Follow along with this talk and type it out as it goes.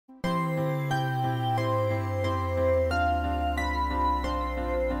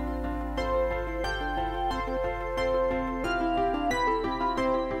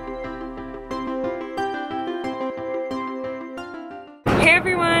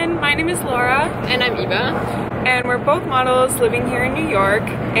everyone, my name is Laura. And I'm Eva. And we're both models living here in New York,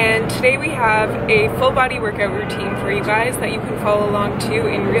 and today we have a full body workout routine for you guys that you can follow along to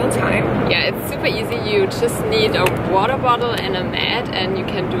in real time. Yeah, it's super easy. You just need a water bottle and a mat, and you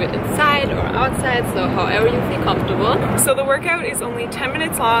can do it inside or outside, so however you feel comfortable. So the workout is only 10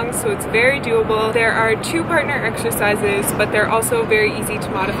 minutes long, so it's very doable. There are 2 partner exercises, but they're also very easy to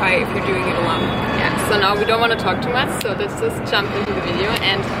modify if you're doing it alone. Yeah, so now we don't want to talk too much, so let's just jump into the video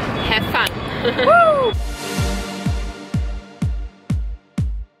and have fun. Woo!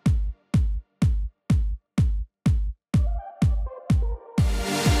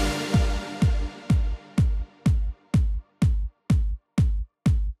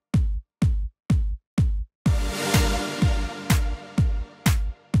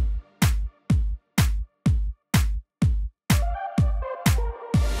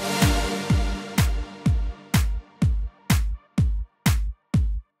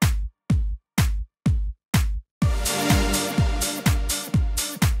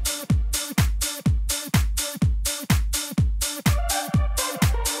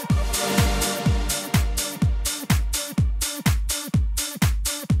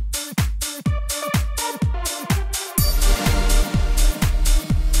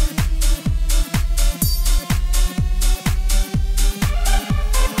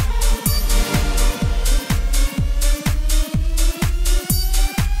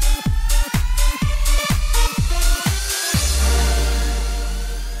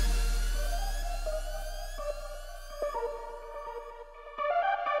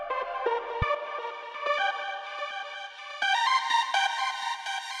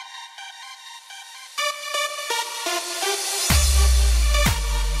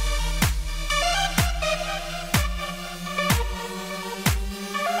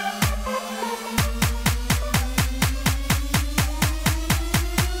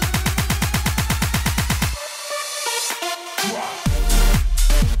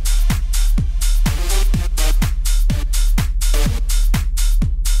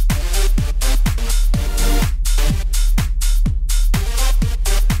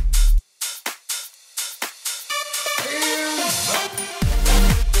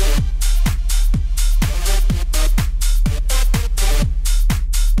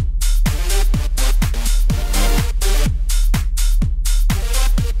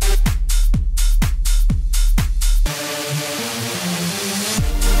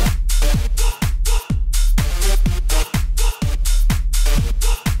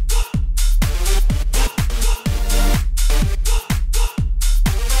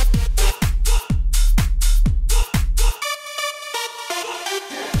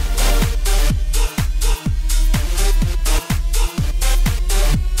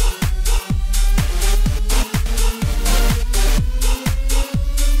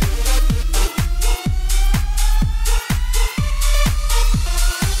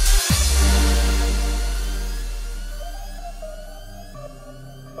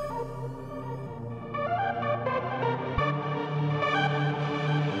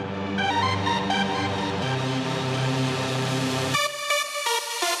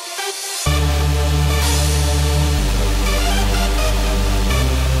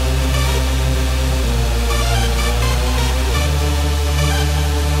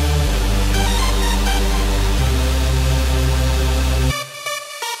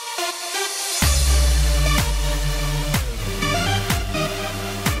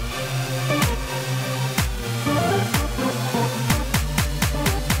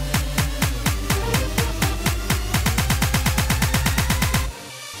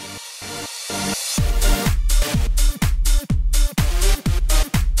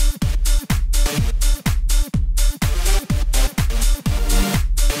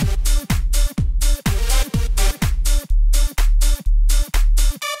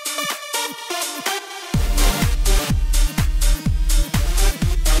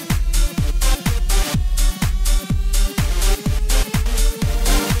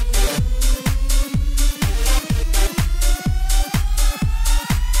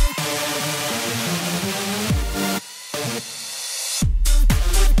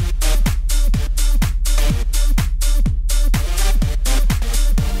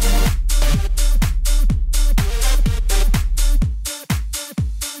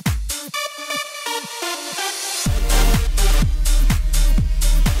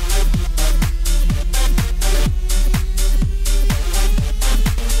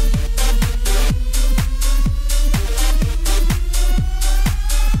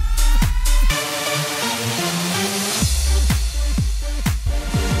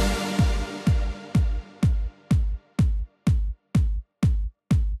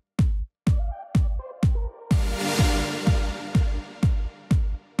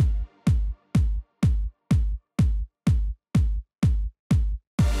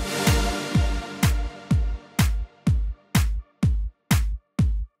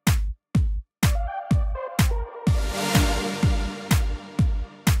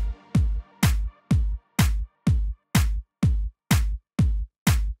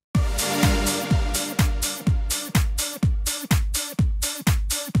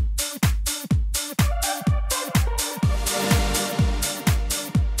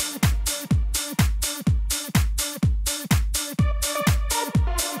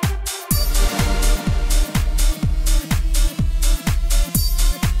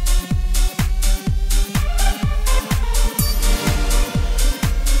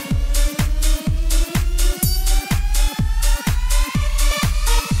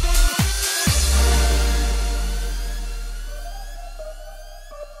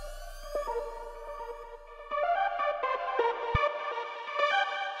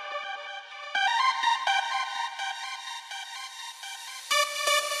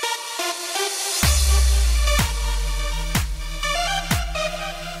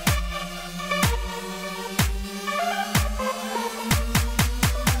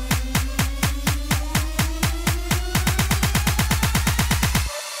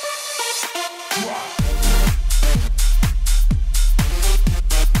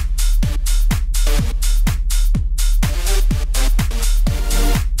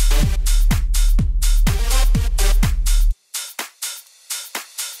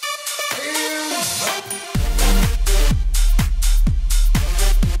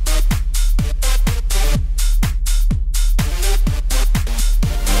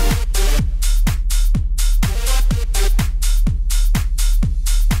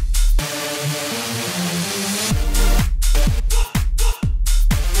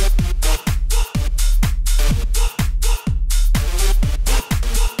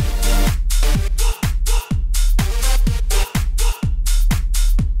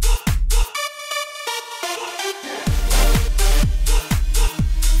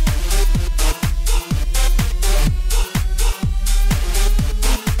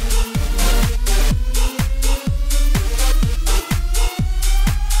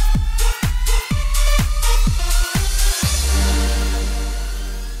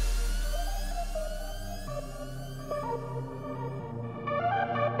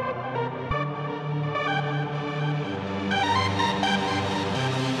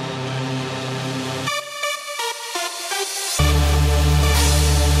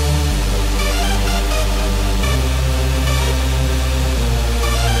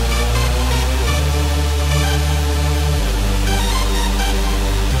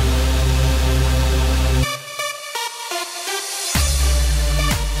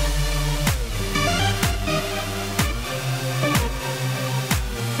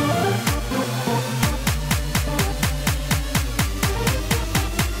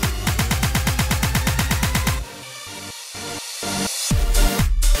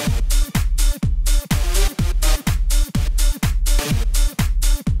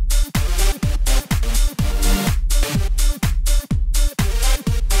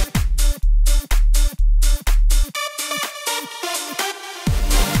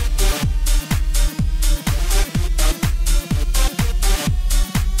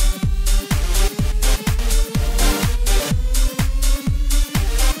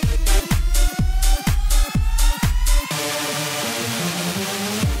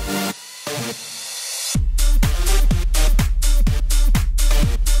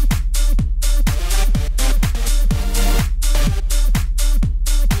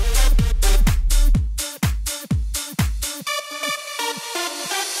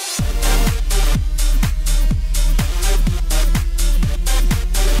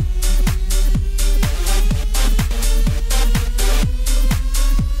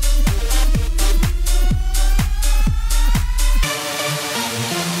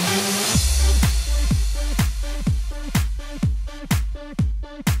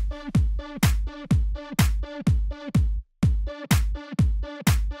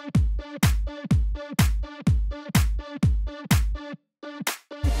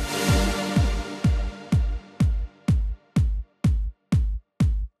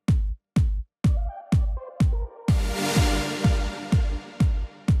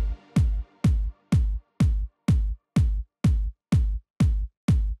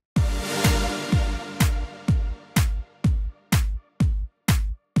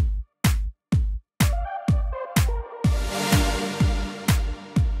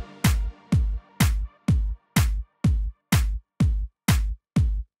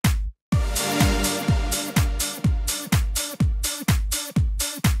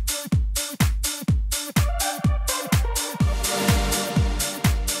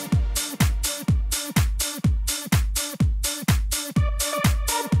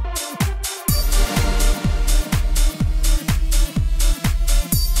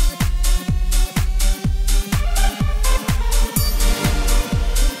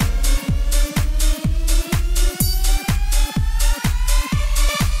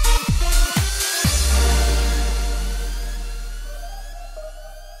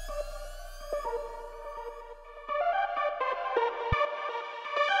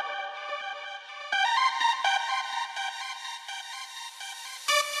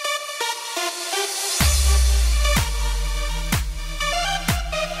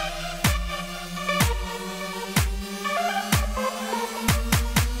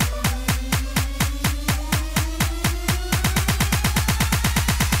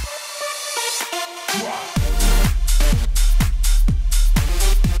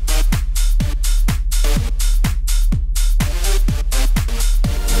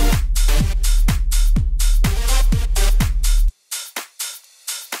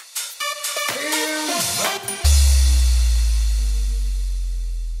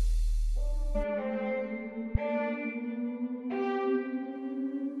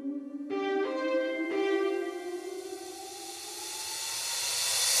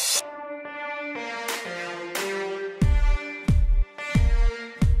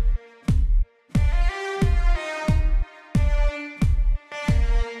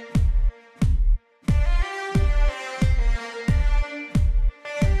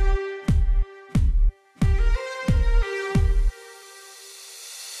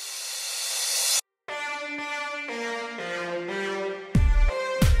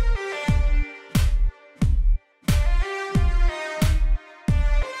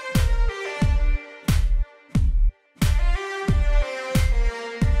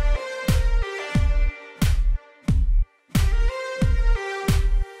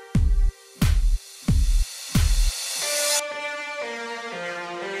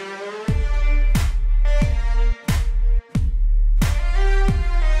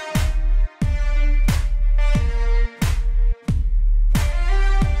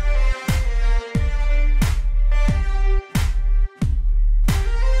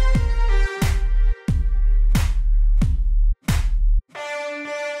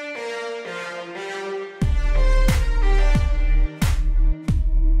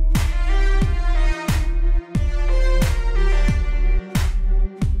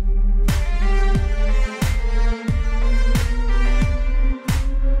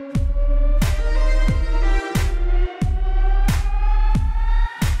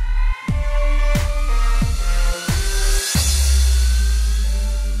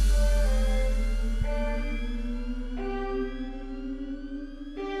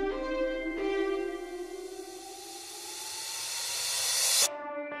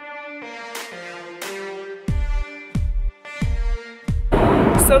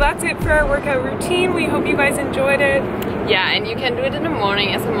 So that's it for our workout routine. We hope you guys enjoyed it. Yeah, and you can do it in the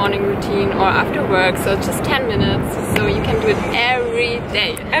morning as a morning routine or after work, so it's just 10 minutes, so you can do it every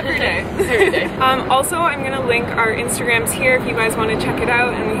day. Every day. Every day. Also, I'm gonna link our Instagrams here if you guys want to check it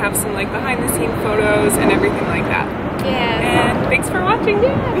out, and we have some like behind the scene photos and everything like that. Yeah. And thanks for watching.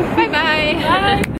 Yeah. Bye-bye. Bye.